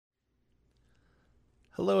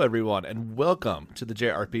Hello, everyone, and welcome to the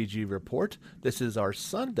JRPG Report. This is our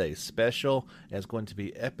Sunday special, and it's going to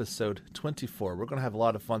be episode 24. We're going to have a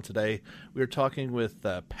lot of fun today. We are talking with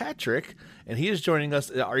Patrick, and he is joining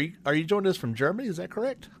us. Are you joining us from Germany? Is that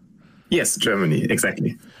correct? Yes, Germany,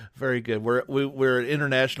 exactly. Very good. We're an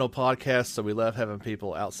international podcast, so we love having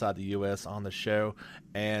people outside the U.S. on the show.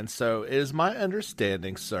 And so it is my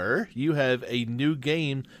understanding, sir, you have a new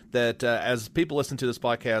game that, as people listen to this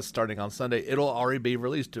podcast starting on Sunday, it'll already be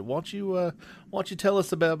released. Why don't you tell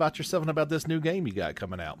us about yourself and about this new game you got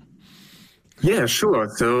coming out? Yeah, sure.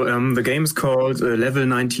 So the game's called Level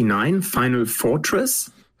 99 Final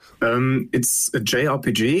Fortress. It's a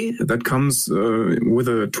JRPG that comes with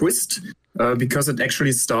a twist because it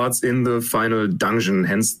actually starts in the final dungeon,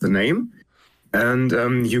 hence the name. And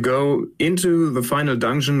you go into the final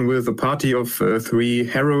dungeon with a party of 3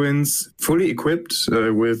 heroines, fully equipped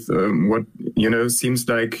with what seems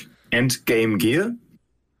like end game gear.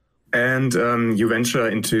 And you venture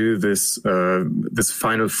into this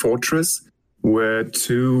final fortress where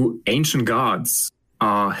 2 ancient guards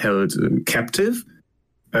are held captive.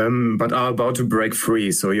 But are about to break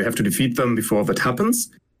free, so you have to defeat them before that happens.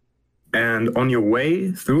 And on your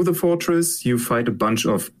way through the fortress, you fight a bunch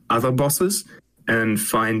of other bosses and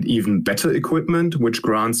find even better equipment, which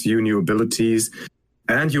grants you new abilities.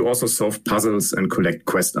 And you also solve puzzles and collect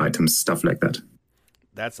quest items, stuff like that.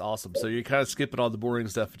 That's awesome. So you're kind of skipping all the boring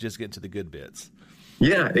stuff and just getting to the good bits.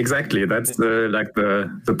 Yeah, exactly. That's the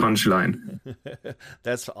punchline.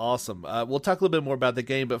 That's awesome. We'll talk a little bit more about the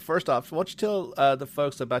game, but first off, why don't you tell the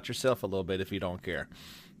folks about yourself a little bit if you don't care?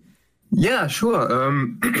 Yeah, sure.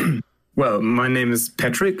 Well, my name is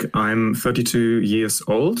Patrick. I'm 32 years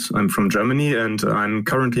old. I'm from Germany, and I'm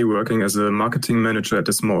currently working as a marketing manager at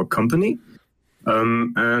a small company.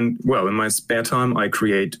 And well, in my spare time, I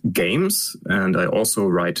create games, and I also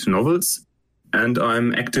write novels. And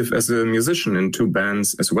I'm active as a musician in 2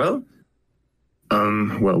 bands as well.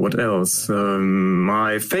 Well, what else?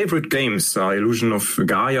 My favorite games are Illusion of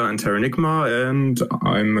Gaia and Terranigma, and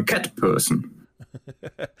I'm a cat person.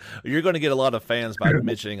 You're going to get a lot of fans by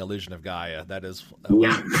mentioning Illusion of Gaia. That is,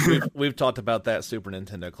 we've talked about that Super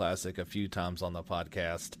Nintendo classic a few times on the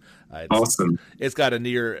podcast. Awesome. It's got a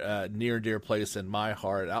near and dear place in my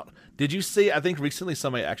heart. Did you see? I think recently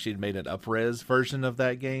somebody actually made an up-res version of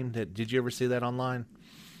that game. Did you ever see that online?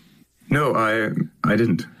 No, I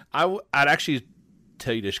didn't. I'd actually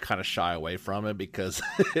tell you to kind of shy away from it because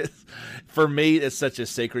for me it's such a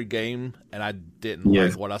sacred game, and I didn't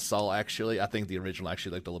like what I saw. Actually, I think the original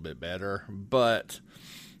actually looked a little bit better, but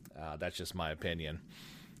that's just my opinion.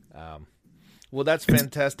 Well, that's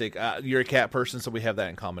fantastic. You're a cat person, so we have that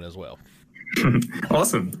in common as well.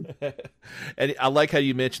 Awesome. And I like how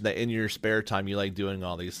you mentioned that in your spare time you like doing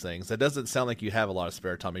all these things. That doesn't sound like you have a lot of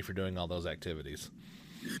spare time if you're doing all those activities.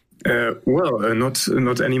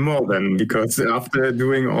 Not anymore then, because after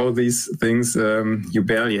doing all these things, you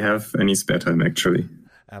barely have any spare time, actually.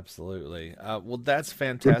 Absolutely. Well, that's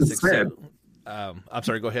fantastic. So, I'm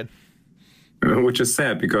sorry, go ahead. Which is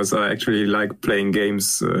sad, because I actually like playing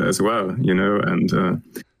games as well, and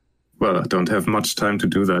well, I don't have much time to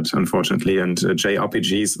do that, unfortunately. And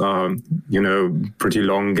JRPGs are, pretty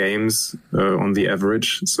long games on the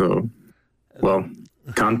average, so, well,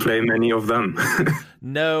 can't play many of them.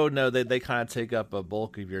 No, they kind of take up a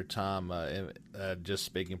bulk of your time. Just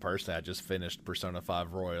speaking personally, I just finished Persona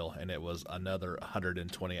 5 Royal, and it was another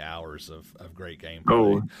 120 hours of great gameplay.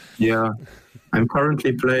 Oh, yeah. I'm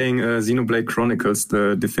currently playing Xenoblade Chronicles,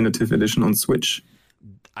 the definitive edition on Switch.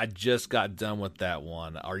 I just got done with that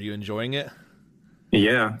one. Are you enjoying it?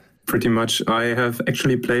 Yeah, pretty much. I have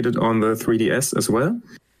actually played it on the 3DS as well.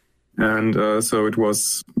 And so it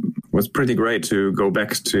was pretty great to go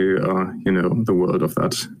back to, the world of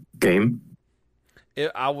that game.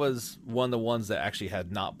 I was one of the ones that actually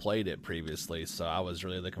had not played it previously, so I was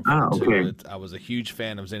really looking forward to it. I was a huge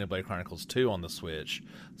fan of Xenoblade Chronicles 2 on the Switch,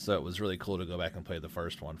 so it was really cool to go back and play the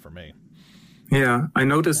first one for me. Yeah, I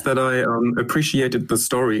noticed that I appreciated the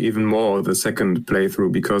story even more the second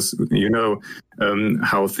playthrough, because,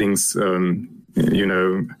 how things,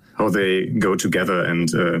 how they go together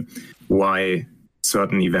and why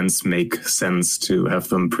certain events make sense to have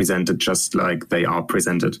them presented just like they are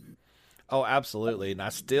presented. Oh, absolutely. And I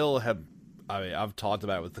still have, I've talked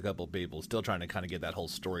about it with a couple of people, still trying to kind of get that whole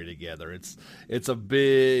story together. It's a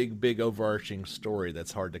big overarching story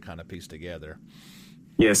that's hard to kind of piece together.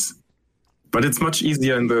 Yes. But it's much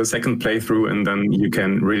easier in the second playthrough, and then you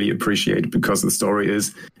can really appreciate it because the story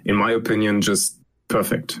is, in my opinion, just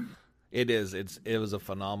perfect. It is. It was a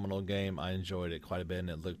phenomenal game. I enjoyed it quite a bit, and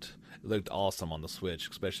it looked awesome on the Switch,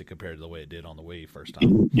 especially compared to the way it did on the Wii first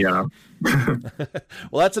time. Yeah.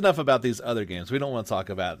 Well, that's enough about these other games. We don't want to talk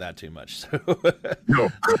about that too much. So. No.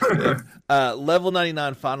 Level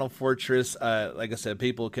 99 Final Fortress. Like I said,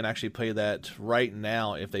 people can actually play that right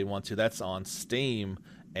now if they want to. That's on Steam.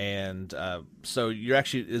 And so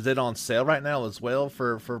is it on sale right now as well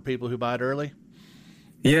for people who buy it early?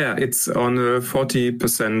 Yeah, it's on a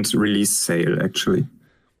 40% release sale, actually.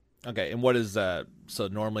 Okay, and what is so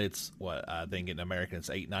normally it's what I think in American it's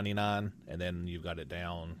 $8.99, and then you've got it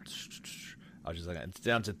down. It's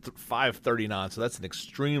down to $5.39, so that's an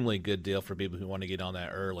extremely good deal for people who want to get on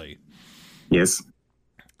that early. Yes.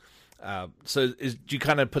 So do you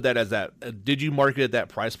kind of put that as that? Did you market at that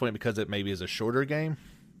price point because it maybe is a shorter game?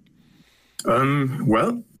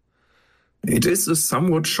 Well, it is a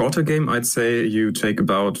somewhat shorter game. I'd say you take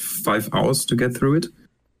about 5 hours to get through it.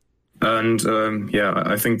 And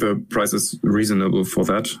I think the price is reasonable for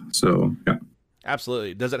that. So, yeah.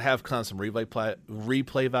 Absolutely. Does it have kind of some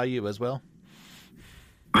replay value as well?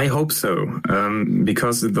 I hope so,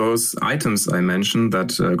 because those items I mentioned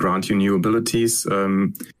that grant you new abilities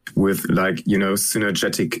with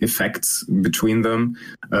synergetic effects between them,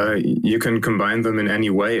 you can combine them in any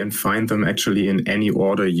way and find them actually in any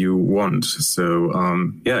order you want. So,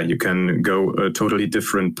 you can go a totally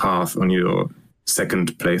different path on your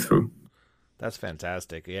second playthrough. That's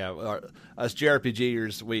fantastic. Yeah, us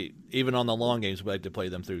JRPGers, we even on the long games, we like to play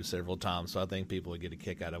them through several times. So I think people would get a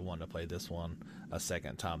kick out of wanting to play this one a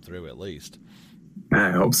second time through at least.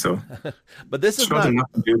 I hope so. But this is not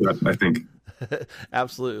enough to do that, I think.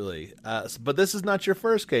 Absolutely. But this is not your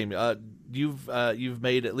first game. You've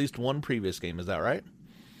made at least one previous game. Is that right?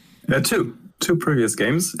 Two previous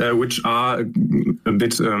games, which are a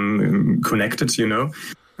bit connected,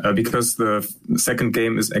 because the second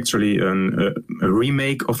game is actually a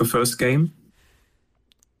remake of the first game.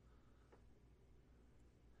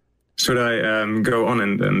 Should I go on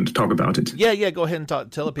and talk about it? Yeah. Go ahead and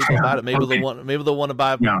tell the people about it. Maybe they'll want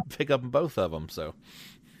to pick up both of them. So.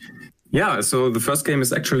 Yeah, so the first game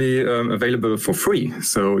is actually available for free.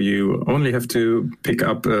 So you only have to pick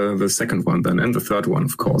up the second one then, and the third one,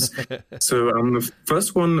 of course. So the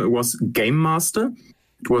first one was Game Master.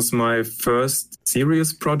 It was my first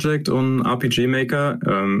serious project on RPG Maker.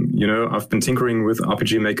 I've been tinkering with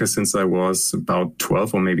RPG Maker since I was about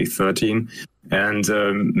 12 or maybe 13. And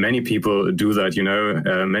many people do that,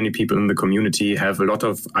 many people in the community have a lot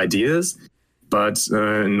of ideas, but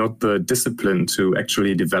not the discipline to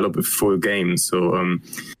actually develop a full game. So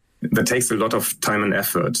that takes a lot of time and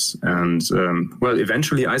effort. And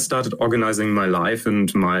eventually I started organizing my life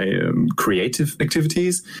and my creative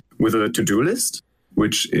activities with a to-do list,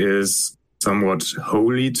 which is somewhat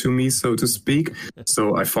holy to me, so to speak.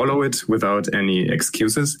 So I follow it without any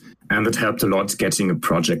excuses. And it helped a lot getting a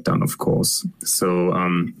project done, of course. So,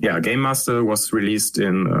 Game Master was released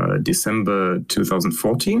in December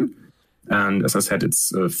 2014. And as I said,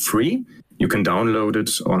 it's free. You can download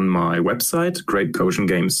it on my website,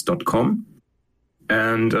 greatpotiongames.com.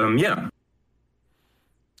 And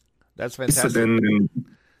that's fantastic.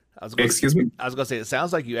 Excuse me? I was going to say, it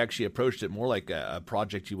sounds like you actually approached it more like a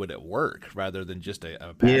project you would at work rather than just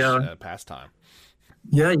a pastime.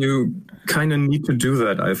 Yeah, you kind of need to do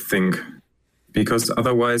that, I think, because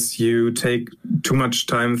otherwise you take too much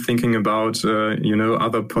time thinking about,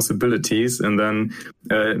 other possibilities. And then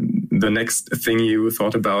the next thing you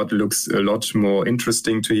thought about looks a lot more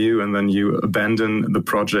interesting to you. And then you abandon the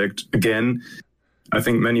project again. I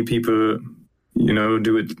think many people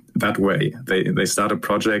do it that way. They start a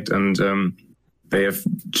project and they have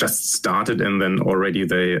just started and then already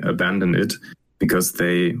they abandon it because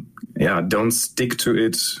they don't stick to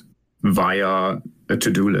it via a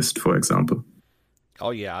to-do list, for example. Oh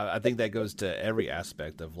yeah, I think that goes to every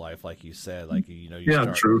aspect of life, like you said. Like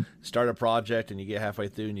start a project and you get halfway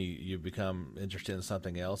through and you become interested in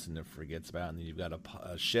something else and it forgets about it, and then you've got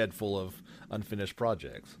a shed full of unfinished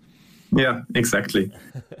projects. Yeah, exactly.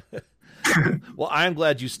 Well, I'm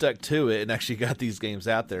glad you stuck to it and actually got these games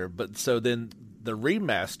out there. But so then the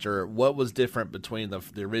remaster, what was different between the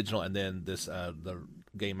original and then this the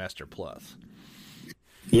Game Master Plus?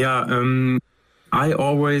 Yeah, I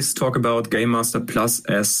always talk about Game Master Plus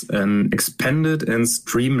as an expanded and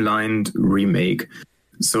streamlined remake.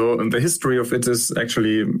 So the history of it is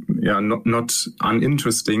actually not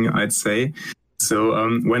uninteresting, I'd say. So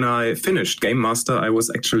when I finished Game Master, I was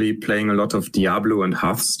actually playing a lot of Diablo and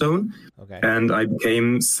Hearthstone. Okay. And I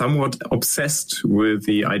became somewhat obsessed with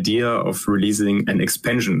the idea of releasing an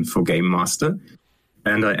expansion for Game Master.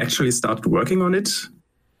 And I actually started working on it.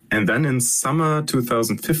 And then in summer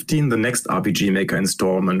 2015, the next RPG Maker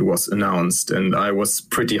installment was announced, and I was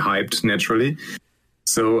pretty hyped, naturally.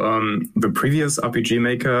 So the previous RPG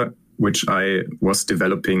Maker, which I was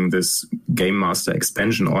developing this Game Master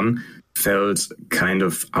expansion on, felt kind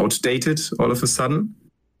of outdated all of a sudden.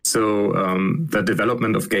 So the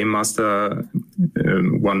development of Game Master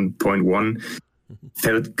 1.1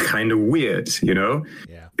 felt kind of weird, you know?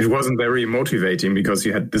 Yeah. It wasn't very motivating because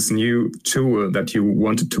you had this new tool that you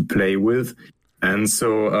wanted to play with. And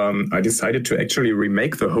so I decided to actually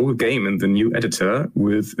remake the whole game in the new editor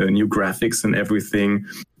with new graphics and everything.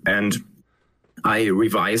 And I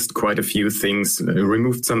revised quite a few things,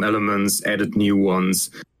 removed some elements, added new ones.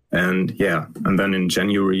 And yeah, and then in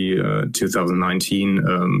January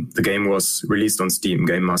 2019, the game was released on Steam,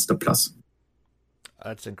 Game Master Plus.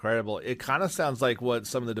 That's incredible. It kind of sounds like what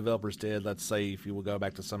some of the developers did. Let's say if you will go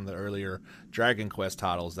back to some of the earlier Dragon Quest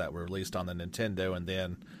titles that were released on the Nintendo and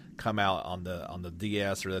then come out on the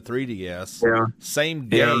DS or the 3DS. Yeah. Same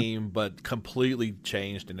game, but completely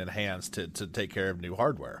changed and enhanced to take care of new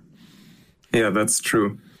hardware. Yeah, that's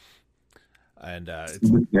true. And it's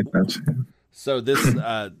like that. Yeah. So this,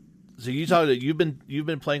 so you talked that you've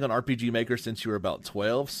been playing on RPG Maker since you were about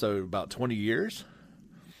 12, so about 20 years.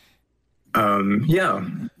 Yeah,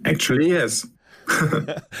 actually, yes.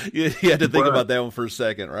 You had to think about that one for a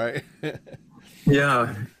second, right?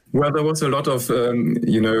 Yeah. Well, there was a lot of,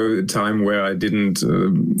 time where I didn't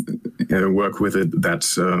work with it that,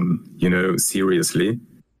 seriously.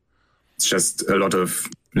 It's just a lot of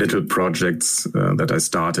little projects that I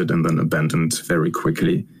started and then abandoned very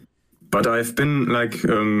quickly. But I've been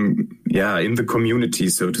in the community,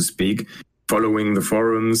 so to speak, following the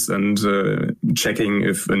forums and checking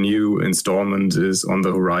if a new installment is on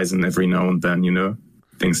the horizon every now and then,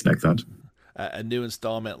 things like that. A new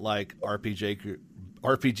installment like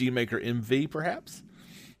RPG Maker MV, perhaps?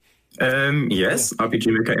 Yes, RPG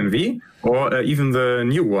Maker MV, or even the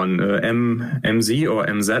new one, MZ or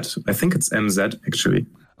MZ. I think it's MZ, actually.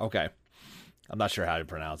 Okay. I'm not sure how to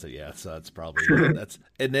pronounce it yet, so that's probably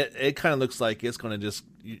and it kind of looks like it's going to just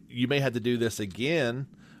you may have to do this again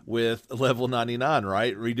with level 99,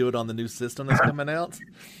 right? Redo it on the new system that's coming out.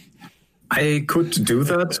 I could do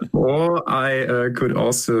that, or I could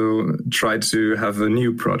also try to have a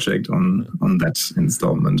new project on that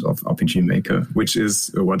installment of RPG Maker, which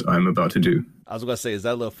is what I'm about to do. I was going to say, is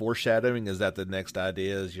that a little foreshadowing? Is that the next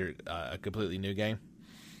idea? Is your a completely new game?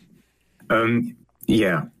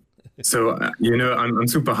 Yeah. So, I'm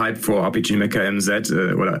super hyped for RPG Maker MZ,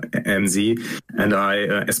 and I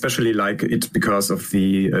especially like it because of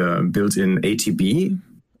the built-in ATB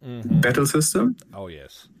battle system. Oh,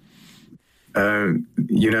 yes.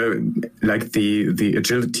 Like the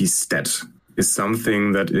agility stat is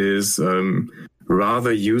something that is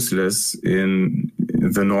rather useless in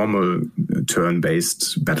the normal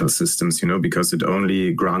turn-based battle systems, because it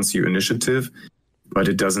only grants you initiative, but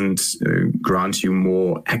it doesn't grant you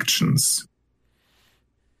more actions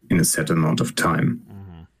in a set amount of time.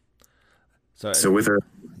 Mm-hmm. So with an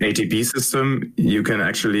ATB system, you can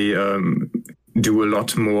actually do a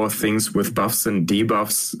lot more things with buffs and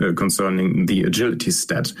debuffs concerning the agility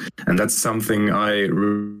stat. And that's something I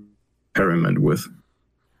experiment with.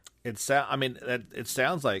 It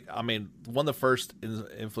sounds like, one of the first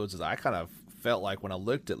influences I kind of felt like when I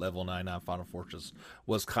looked at level 99 Final Fortress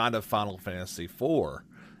was kind of Final Fantasy IV.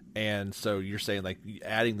 And so you're saying like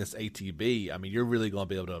adding this ATB, you're really going to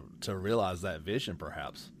be able to realize that vision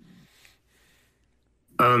perhaps.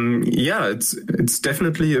 Yeah, it's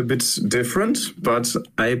definitely a bit different, but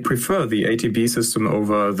I prefer the ATB system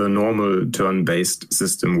over the normal turn-based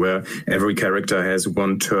system where every character has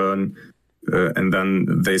one turn and then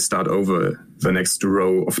they start over the next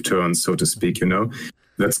row of turns, so to speak,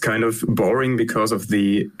 That's kind of boring because of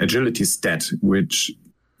the agility stat, which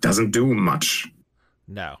doesn't do much.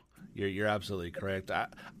 No, you're absolutely correct.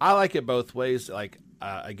 I like it both ways. Like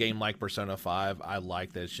a game like Persona 5, I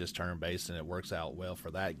like that it's just turn-based and it works out well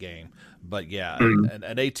for that game. But yeah,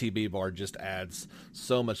 an ATB bar just adds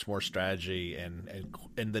so much more strategy and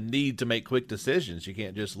the need to make quick decisions. You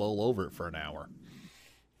can't just lull over it for an hour.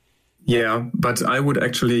 Yeah, but I would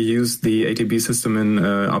actually use the ATB system in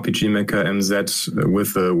RPG Maker MZ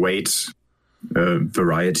with a weight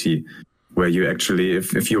variety, where you actually,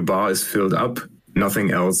 if your bar is filled up, nothing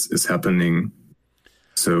else is happening.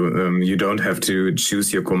 So you don't have to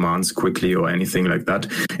choose your commands quickly or anything like that.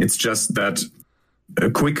 It's just that a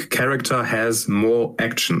quick character has more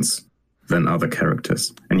actions than other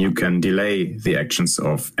characters, and you can delay the actions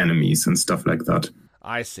of enemies and stuff like that.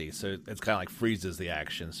 I see. So it's kind of like freezes the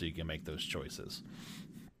action so you can make those choices.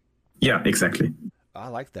 Yeah, exactly. I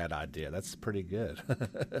like that idea. That's pretty good.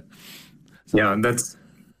 So, yeah, that's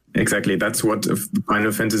what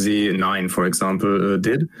Final Fantasy IX, for example,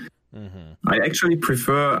 did. Mm-hmm. I actually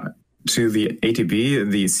prefer to the ATB,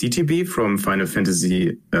 the CTB from Final Fantasy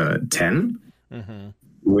X, mm-hmm.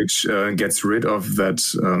 which gets rid of that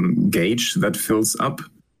gauge that fills up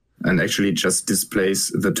and actually just displays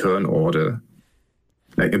the turn order.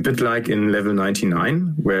 Like a bit like in level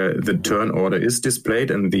 99, where the turn order is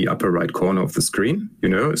displayed in the upper right corner of the screen,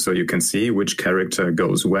 so you can see which character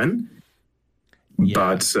goes when. Yeah.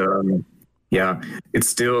 But it's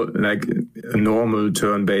still like a normal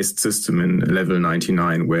turn-based system in level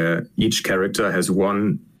 99, where each character has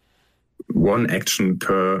one action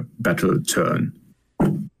per battle turn.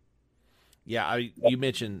 Yeah, you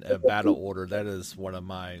mentioned a battle order. That is one of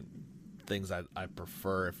my things I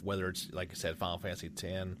prefer, whether it's like I said Final Fantasy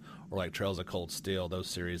X or like Trails of Cold Steel, those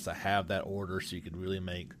series that have that order, so you can really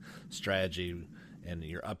make strategy and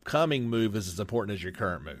your upcoming move is as important as your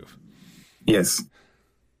current move. Yes,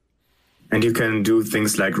 and you can do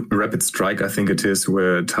things like Rapid Strike, I think it is,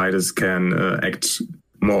 where Tidus can act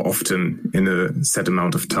more often in a set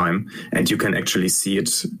amount of time, and you can actually see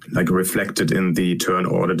it like reflected in the turn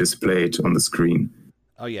order displayed on the screen.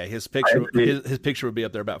 Oh yeah, his picture his picture would be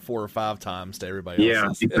up there about 4 or 5 times to everybody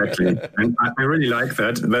else's. Yeah, exactly. And I really like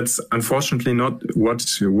that. That's unfortunately not what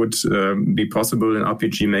would be possible in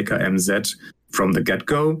RPG Maker MZ from the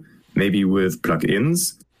get-go, maybe with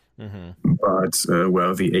plugins. Mm-hmm. But,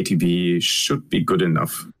 the ATB should be good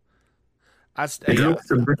enough. It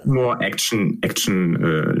looks a bit more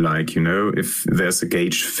action-like, if there's a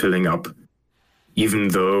gauge filling up, even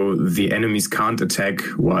though the enemies can't attack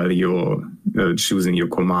while you're choosing your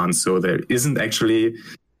command. So there isn't actually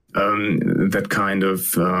that kind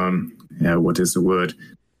of, what is the word?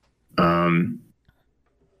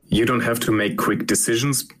 You don't have to make quick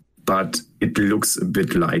decisions, but it looks a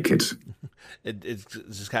bit like it. It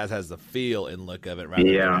just kind of has the feel and look of it rather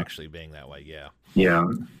than actually being that way, yeah. Yeah.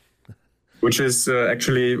 Which is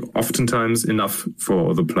actually oftentimes enough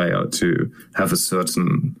for the player to have a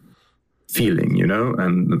certain feeling,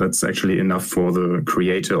 and that's actually enough for the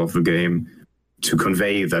creator of the game to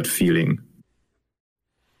convey that feeling.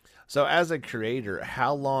 So as a creator,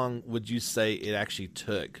 how long would you say it actually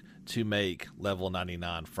took to make level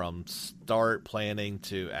 99 from start planning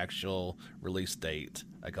to actual release date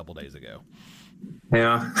a couple days ago?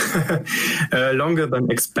 Yeah, longer than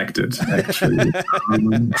expected, actually.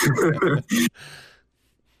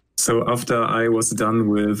 So after I was done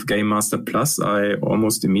with Game Master Plus, I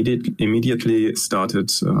almost immediately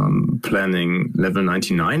started planning level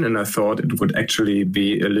 99, and I thought it would actually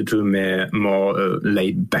be a little more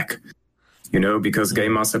laid back, because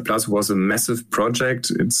Game Master Plus was a massive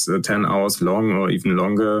project. It's 10 hours long or even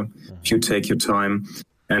longer if you take your time.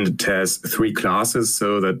 And it has 3 classes,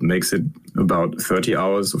 so that makes it about 30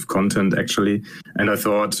 hours of content, actually. And I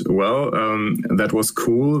thought, that was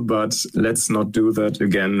cool, but let's not do that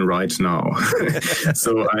again right now.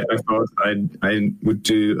 So I thought I would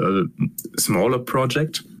do a smaller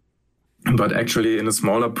project. But actually, in a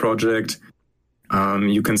smaller project,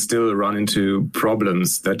 you can still run into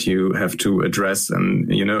problems that you have to address. And,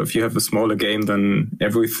 if you have a smaller game, then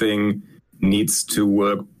everything needs to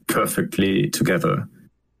work perfectly together.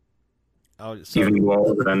 Oh, so, even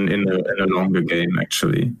more than in a longer game,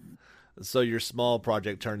 actually. So your small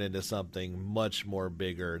project turned into something much more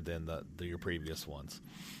bigger than your previous ones.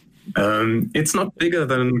 It's not bigger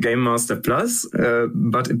than Game Master Plus,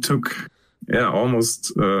 but it took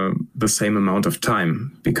almost the same amount of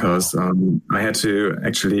time, because I had to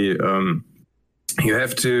actually. You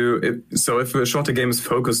have to. So if a shorter game is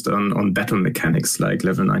focused on battle mechanics like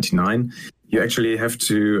level 99, you actually have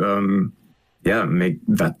to make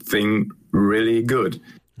that thing really good.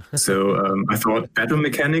 So I thought battle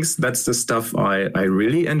mechanics, that's the stuff I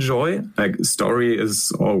really enjoy. Like story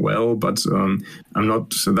is all well, but I'm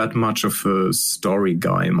not that much of a story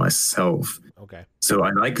guy myself. Okay. So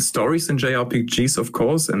I like stories in JRPGs, of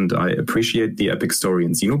course, and I appreciate the epic story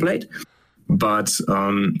in Xenoblade, but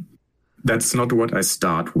that's not what I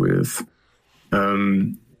start with.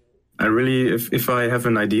 I really, if I have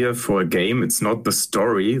an idea for a game, it's not the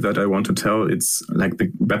story that I want to tell. It's like the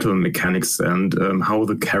battle mechanics and how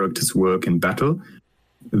the characters work in battle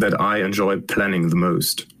that I enjoy planning the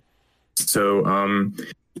most. So,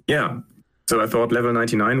 So I thought level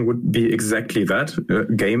 99 would be exactly that, a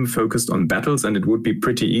game focused on battles, and it would be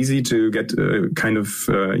pretty easy to get a kind of,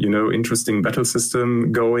 interesting battle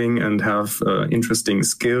system going and have interesting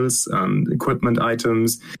skills and equipment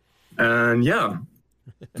items. And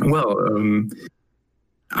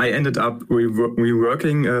I ended up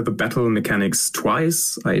reworking the battle mechanics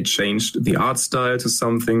twice. I changed the art style to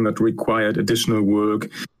something that required additional work.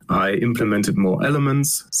 I implemented more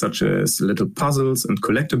elements, such as little puzzles and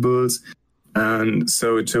collectibles. And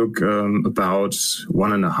so it took about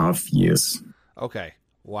 1.5 years. Okay.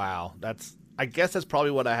 Wow. I guess that's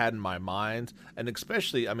probably what I had in my mind. And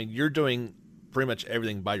especially, I mean, you're doing pretty much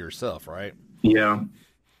everything by yourself, right? Yeah,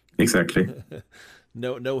 exactly.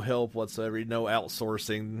 No help whatsoever, no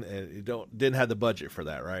outsourcing. You didn't have the budget for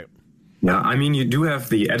that, right? Yeah, I mean, you do have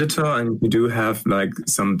the editor and you do have like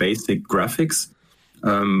some basic graphics.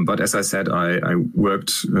 But as I said, I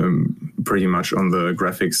worked pretty much on the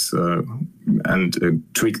graphics and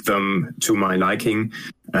tweaked them to my liking.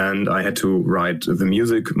 And I had to write the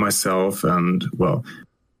music myself and, well,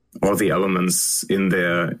 all the elements in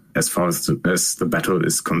there as far as the battle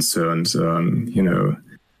is concerned.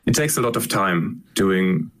 It takes a lot of time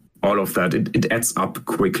doing all of that. It adds up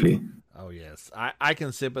quickly. Oh yes, I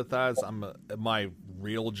can sympathize. My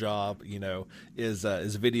real job, is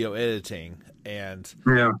video editing, and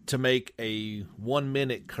to make a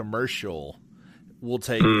 1-minute commercial will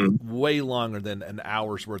take way longer than an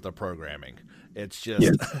hour's worth of programming. It's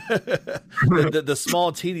just the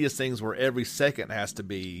small tedious things where every second has to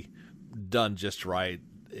be done just right.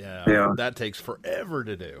 That takes forever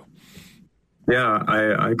to do. Yeah,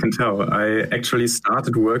 I can tell. I actually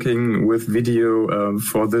started working with video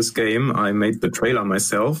for this game. I made the trailer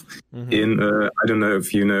myself in, I don't know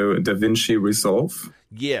if you know DaVinci Resolve.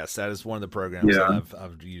 Yes, that is one of the programs that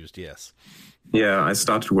I've used, yes. Yeah, I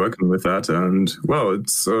started working with that. And, well,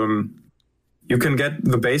 it's you can get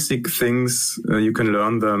the basic things. You can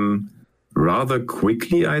learn them rather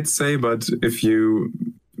quickly, I'd say. But if you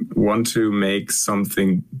want to make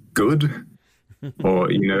something good or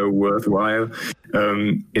worthwhile,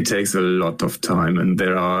 it takes a lot of time, and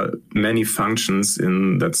there are many functions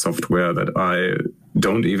in that software that I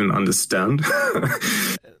don't even understand.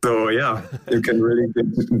 So yeah, you can really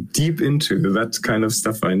get deep into that kind of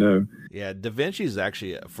stuff. I know. Yeah, DaVinci is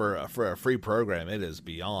actually for a free program. It is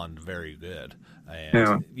beyond very good,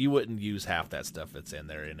 and you wouldn't use half that stuff that's in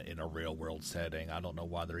there in a real world setting. I don't know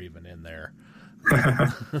why they're even in there.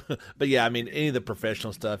 But yeah, I mean, any of the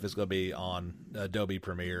professional stuff is going to be on Adobe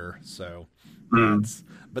Premiere, so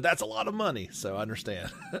that's a lot of money, so I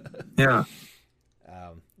understand. Yeah.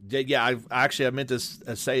 I meant to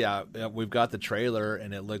say we've got the trailer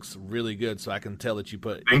and it looks really good, so I can tell that you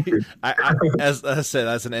put. Thank you. As I said,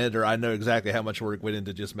 as an editor, I know exactly how much work went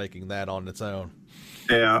into just making that on its own.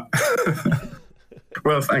 Yeah.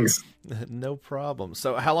 Well, thanks. No problem.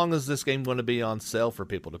 So, how long is this game going to be on sale for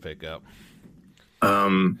people to pick up?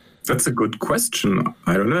 That's a good question.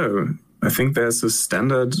 I don't know. I think there's a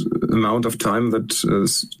standard amount of time that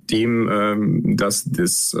Steam does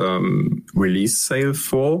this release sale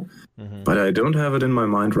for, but I don't have it in my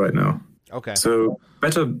mind right now. Okay. So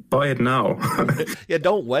better buy it now. Yeah,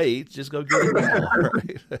 don't wait. Just go get it now.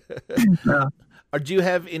 Right? Yeah. Or do you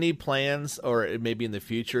have any plans, or maybe in the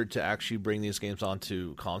future, to actually bring these games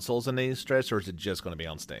onto consoles in any stretch, or is it just going to be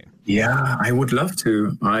on Steam? Yeah, I would love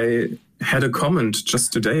to. I had a comment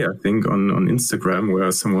just today, I think, on Instagram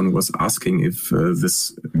where someone was asking if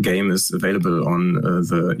this game is available on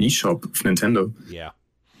the eShop of Nintendo. Yeah.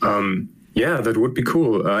 Yeah, that would be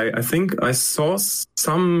cool. I think I saw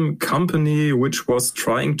some company which was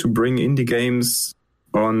trying to bring indie games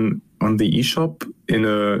on the eShop in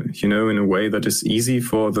a way that is easy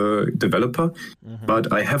for the developer,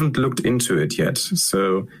 but I haven't looked into it yet.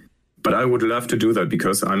 So, but I would love to do that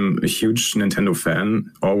because I'm a huge Nintendo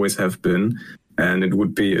fan, always have been, and it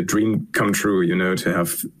would be a dream come true, to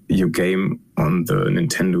have your game on the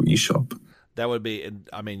Nintendo eShop. That would be,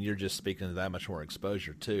 I mean, you're just speaking to that much more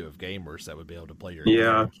exposure too of gamers that would be able to play your game.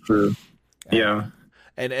 Yeah, true. Yeah.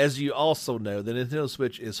 And as you also know, the Nintendo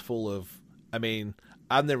Switch is full of, I mean,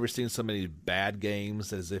 I've never seen so many bad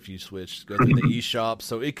games as if you go to the eShop,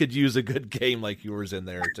 so it could use a good game like yours in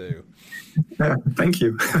there too. Yeah, thank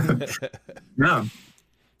you. Yeah,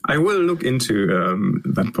 I will look into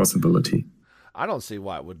that possibility. I don't see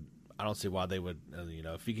why they would,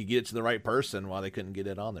 if you could get it to the right person, why they couldn't get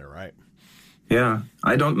it on there, right? Yeah,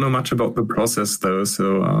 I don't know much about the process though,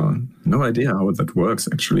 so no idea how that works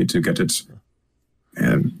actually to get it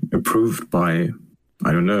approved by,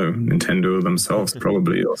 I don't know, Nintendo themselves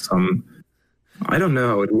probably, or some. I don't know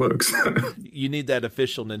how it works. You need that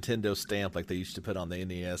official Nintendo stamp like they used to put on the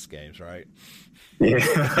NES games, right?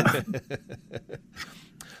 Yeah.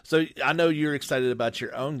 So I know you're excited about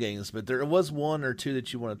your own games, but there was one or two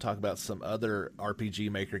that you want to talk about, some other RPG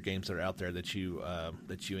Maker games that are out there that you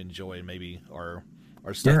enjoy, maybe, or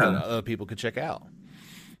stuff that other people could check out.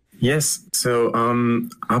 Yes. So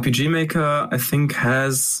RPG Maker, I think,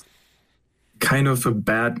 has kind of a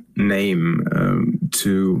bad name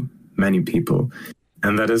to many people.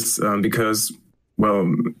 And that is because,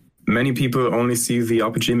 well, many people only see the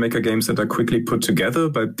RPG Maker games that are quickly put together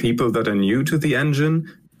by people that are new to the engine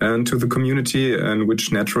and to the community, and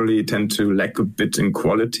which naturally tend to lack a bit in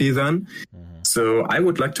quality then. So I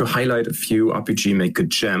would like to highlight a few RPG Maker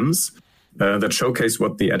gems that showcase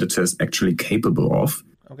what the editor is actually capable of.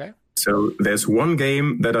 Okay. So there's one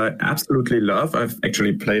game that I absolutely love. I've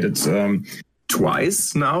actually played it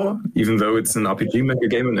twice now, even though it's an RPG Maker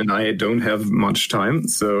game and I don't have much time.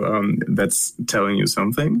 So that's telling you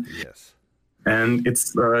something. Yes. And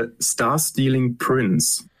it's Star Stealing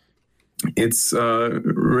Prince. It's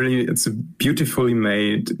it's a beautifully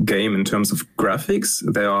made game in terms of graphics.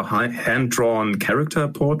 There are hand-drawn character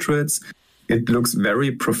portraits. It looks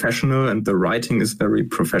very professional, and the writing is very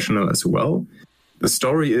professional as well. The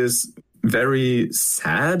story is very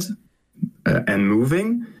sad and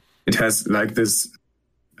moving. It has like this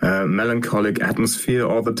melancholic atmosphere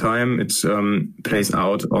all the time. It plays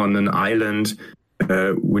out on an island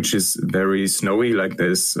which is very snowy, like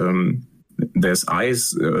there's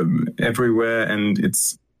ice everywhere, and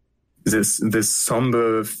it's this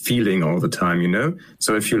somber feeling all the time, you know?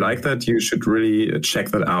 So if you like that, you should really check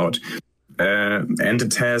that out. And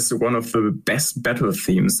it has one of the best battle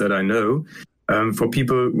themes that I know. For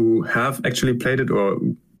people who have actually played it or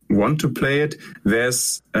want to play it,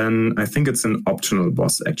 there's I think it's an optional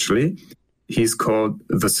boss actually. He's called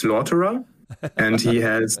the Slaughterer, and he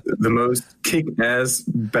has the most kick-ass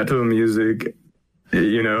battle music,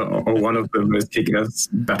 you know, or one of the most kick-ass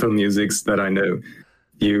battle musics that I know.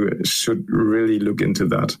 You should really look into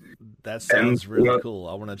that. That sounds really cool.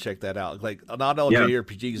 I want to check that out. Like, not all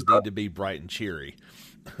JRPGs need to be bright and cheery.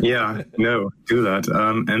 Yeah, no, do that.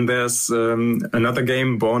 And there's another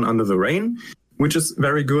game, Born Under the Rain, which is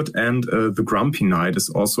very good. And The Grumpy Knight is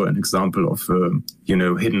also an example of,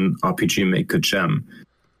 hidden RPG Maker gem.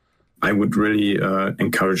 I would really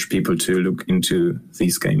encourage people to look into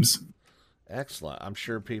these games. Excellent. I'm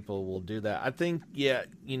sure people will do that. I think, you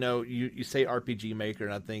say RPG Maker,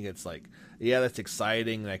 and I think it's like, that's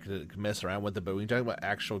exciting, and I could mess around with it. But when you talk about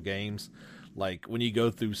actual games, like when you go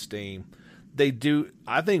through Steam, they do,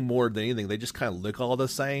 I think more than anything, they just kind of look all the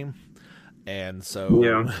same. And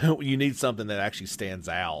so you need something that actually stands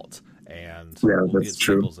out and gets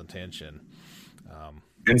people's attention.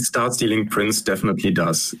 And Star Stealing Prince definitely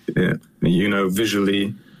does,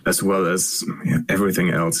 visually as well as everything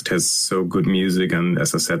else. It has so good music, and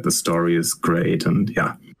as I said, the story is great, and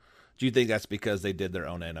yeah. Do you think that's because they did their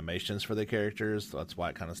own animations for the characters? That's why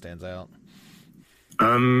it kind of stands out?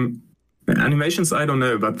 Animations, I don't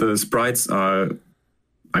know, but the sprites are,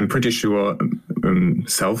 I'm pretty sure,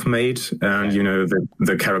 self-made, and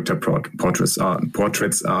the character portraits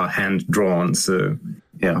are hand-drawn, so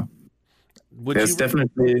yeah. There's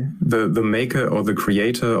definitely the maker or the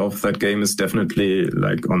creator of that game is definitely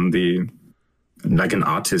like an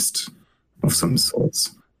artist of some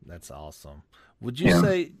sorts. That's awesome. Would you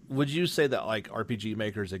say that like RPG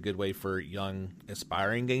Maker is a good way for young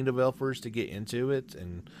aspiring game developers to get into it,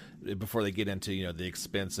 and before they get into the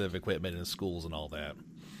expensive equipment in schools and all that?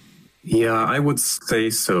 Yeah, I would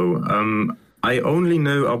say so. I only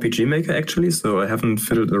know RPG Maker actually, so I haven't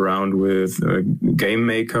fiddled around with Game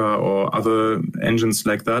Maker or other engines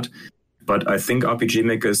like that. But I think RPG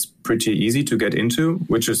Maker is pretty easy to get into,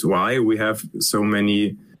 which is why we have so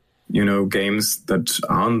many, games that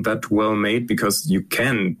aren't that well made, because you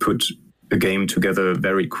can put a game together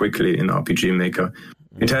very quickly in RPG Maker.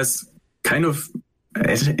 It has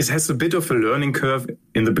it has a bit of a learning curve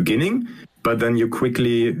in the beginning, but then you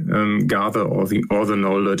quickly gather all the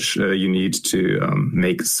knowledge you need to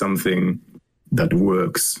make something that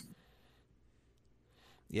works.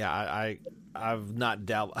 Yeah, I've not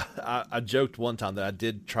doubt. I joked one time that I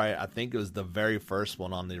did try it. I think it was the very first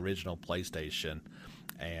one on the original PlayStation,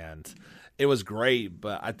 and it was great.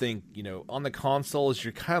 But I think on the consoles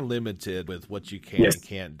you're kind of limited with what you can and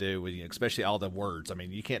can't do with especially all the words. I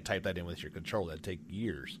mean, you can't type that in with your controller. That'd take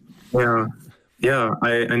years. Yeah. Yeah,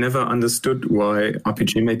 I never understood why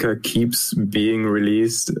RPG Maker keeps being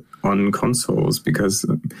released on consoles, because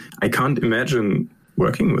I can't imagine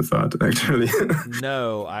working with that, actually.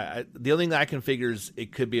 No, the only thing that I can figure is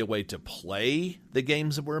it could be a way to play the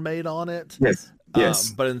games that were made on it. Yes.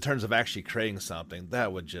 But in terms of actually creating something,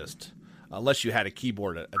 that would just, unless you had a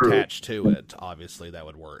keyboard attached to it, obviously that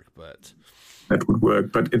would work, but... That would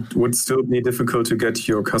work, but it would still be difficult to get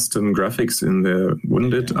your custom graphics in there,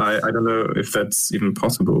 wouldn't it? I don't know if that's even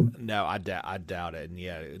possible. No, I doubt it. And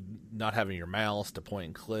not having your mouse to point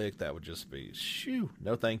and click, that would just be shoo.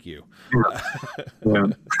 No, thank you. Yeah.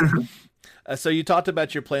 So you talked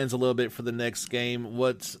about your plans a little bit for the next game.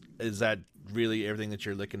 Is that really everything that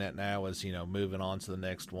you're looking at now? Is moving on to the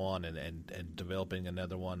next one and developing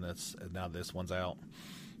another one that's now this one's out?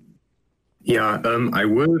 Yeah, I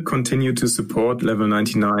will continue to support Level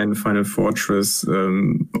 99 Final Fortress,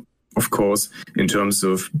 of course, in terms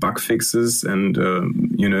of bug fixes and,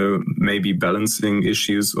 maybe balancing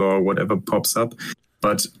issues or whatever pops up.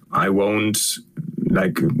 But I won't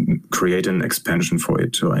create an expansion for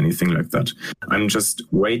it or anything like that. I'm just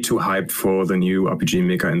way too hyped for the new RPG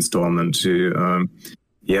Maker installment to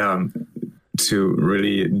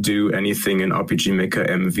really do anything in RPG Maker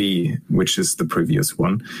MV, which is the previous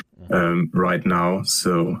one. Right now.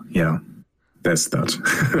 So yeah, that's that.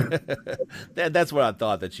 That's what I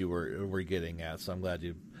thought that you were getting at. So I'm glad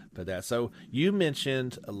you put that. So you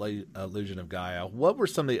mentioned Illusion of Gaia. What were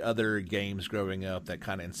some of the other games growing up that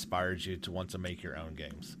kind of inspired you to want to make your own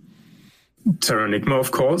games? Terranigma, of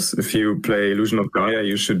course. If you play Illusion of Gaia,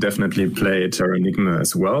 you should definitely play Terranigma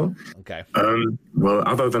as well. Okay. Well,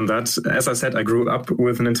 other than that, as I said, I grew up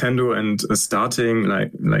with Nintendo and starting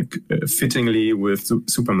fittingly with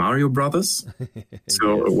Super Mario Brothers.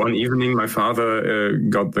 So yes. One evening, my father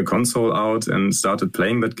got the console out and started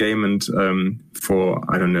playing that game. And for,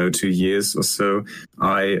 2 years or so,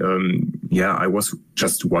 I was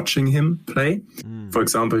just watching him play. For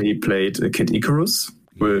example, he played Kid Icarus.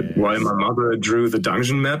 Yes. While my mother drew the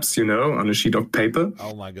dungeon maps, on a sheet of paper.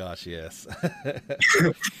 Oh my gosh, yes.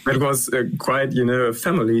 That was quite, a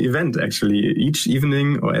family event, actually. Each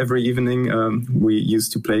evening or every evening, we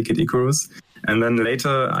used to play Kid Icarus. And then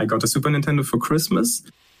later, I got a Super Nintendo for Christmas.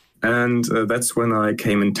 And that's when I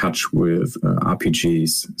came in touch with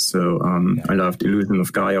RPGs. So I loved Illusion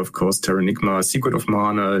of Gaia, of course, Terranigma, Secret of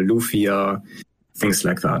Mana, Lufia, things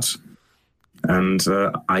like that. And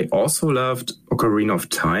I also loved Ocarina of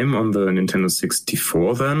Time on the Nintendo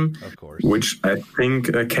 64 then, of course. Which I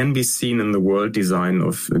think can be seen in the world design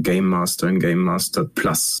of Game Master and Game Master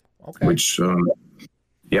Plus, okay. Which,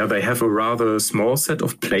 they have a rather small set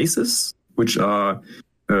of places, which are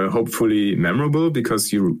hopefully memorable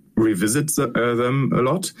because you revisit them a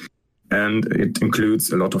lot. And it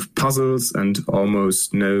includes a lot of puzzles and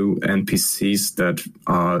almost no NPCs that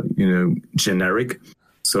are, generic.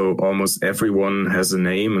 So almost everyone has a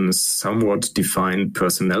name and a somewhat defined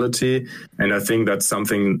personality. And I think that's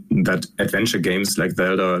something that adventure games like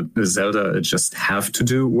Zelda just have to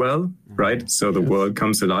do well, right? So the world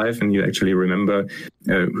comes alive and you actually remember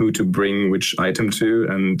who to bring which item to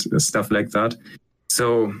and stuff like that.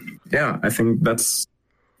 So yeah, I think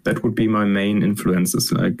that would be my main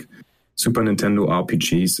influences, like Super Nintendo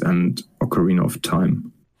RPGs and Ocarina of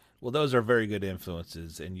Time. Well, those are very good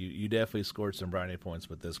influences, and you definitely scored some brownie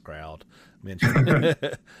points with this crowd. Mentioned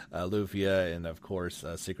Lufia and, of course,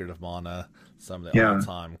 Secret of Mana, some of the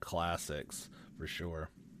all-time classics, for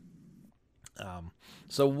sure.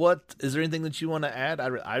 So is there anything that you want to add?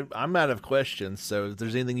 I'm out of questions, so if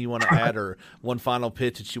there's anything you want to add or one final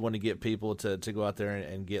pitch that you want to get people to go out there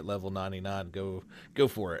and get level 99, go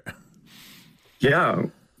for it. Yeah.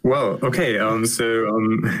 Well, okay.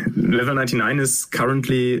 Level 99 is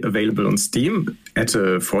currently available on Steam at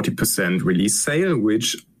a 40% release sale,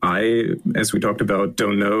 which I, as we talked about,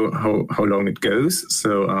 don't know how long it goes.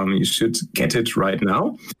 So you should get it right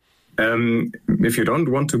now. If you don't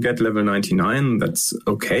want to get level 99, that's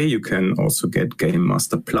okay. You can also get Game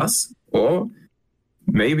Master Plus or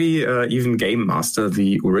maybe even Game Master,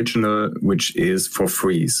 the original, which is for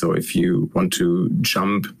free. So if you want to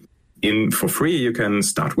jump in for free, you can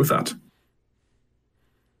start with that.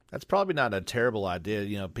 That's probably not a terrible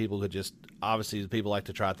idea. People could obviously people like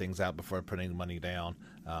to try things out before putting money down.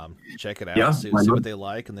 Check it out, see what they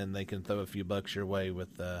like, and then they can throw a few bucks your way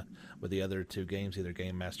with the other two games, either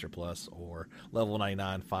Game Master Plus or Level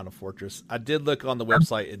 99 Final Fortress. I did look on the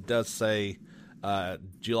website. It does say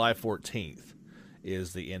July 14th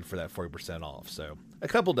is the end for that 40% off. So a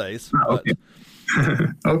couple days. Okay.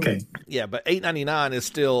 Okay. Yeah, but $8.99 is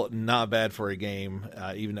still not bad for a game,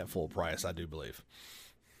 even at full price, I do believe.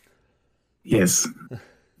 Yes.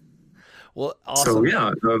 Well, awesome. So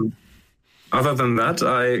yeah, other than that,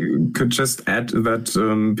 I could just add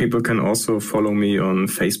that people can also follow me on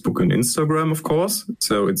Facebook and Instagram, of course.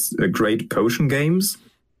 So it's Great Potion Games.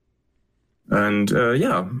 And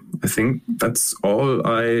I think that's all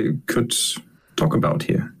I could talk about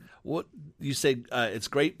here. What you say? It's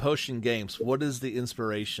Great Potion Games. What is the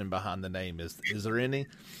inspiration behind the name? Is there any?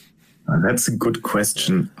 That's a good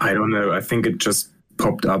question. I don't know. I think it just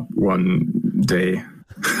popped up one day.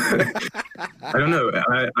 I don't know.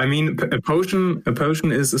 I mean, a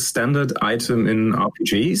potion is a standard item in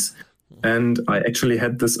RPGs. And I actually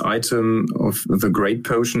had this item of the Great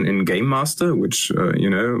Potion in Game Master, which,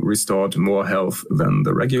 restored more health than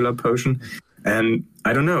the regular potion. And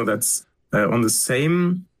I don't know, that's at the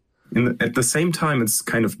same time, it's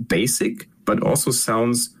kind of basic, but also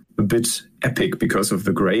sounds a bit epic because of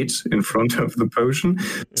the great in front of the potion.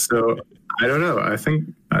 So I don't know. I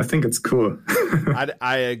think it's cool.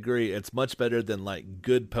 I agree. It's much better than like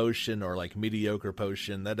good potion or like mediocre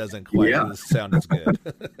potion. That doesn't quite sound as good.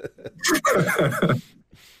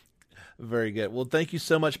 Very good. Well, thank you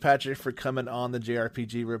so much, Patrick, for coming on the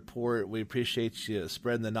JRPG Report. We appreciate you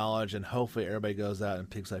spreading the knowledge, and hopefully everybody goes out and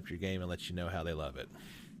picks up your game and lets you know how they love it.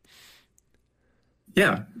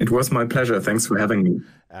 Yeah, it was my pleasure. Thanks for having me.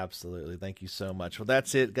 Absolutely. Thank you so much. Well,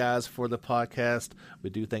 that's it, guys, for the podcast. We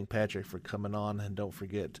do thank Patrick for coming on. And don't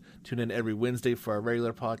forget, tune in every Wednesday for our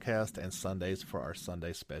regular podcast and Sundays for our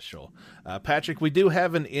Sunday special. Patrick, we do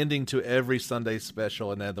have an ending to every Sunday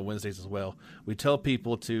special and the Wednesdays as well. We tell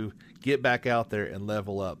people to get back out there and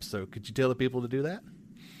level up. So could you tell the people to do that?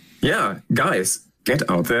 Yeah, guys, get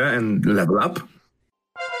out there and level up.